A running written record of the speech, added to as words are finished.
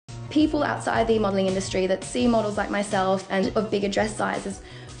People outside the modelling industry that see models like myself and of bigger dress sizes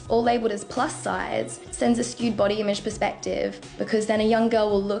all labelled as plus size sends a skewed body image perspective, because then a young girl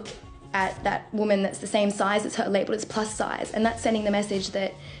will look at that woman that's the same size as her labelled as plus size, and that's sending the message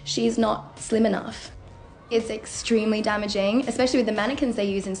that she's not slim enough. It's extremely damaging, especially with the mannequins they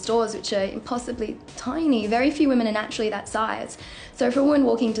use in stores, which are impossibly tiny. Very few women are naturally that size. So for a woman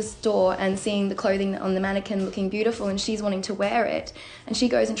walking to store and seeing the clothing on the mannequin looking beautiful and she's wanting to wear it, and she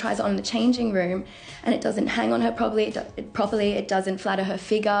goes and tries it on in the changing room and it doesn't hang on her properly, it doesn't flatter her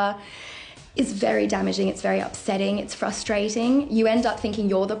figure, it's very damaging, it's very upsetting, it's frustrating. You end up thinking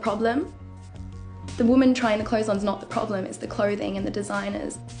you're the problem. The woman trying the clothes on is not the problem, it's the clothing and the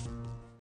designers.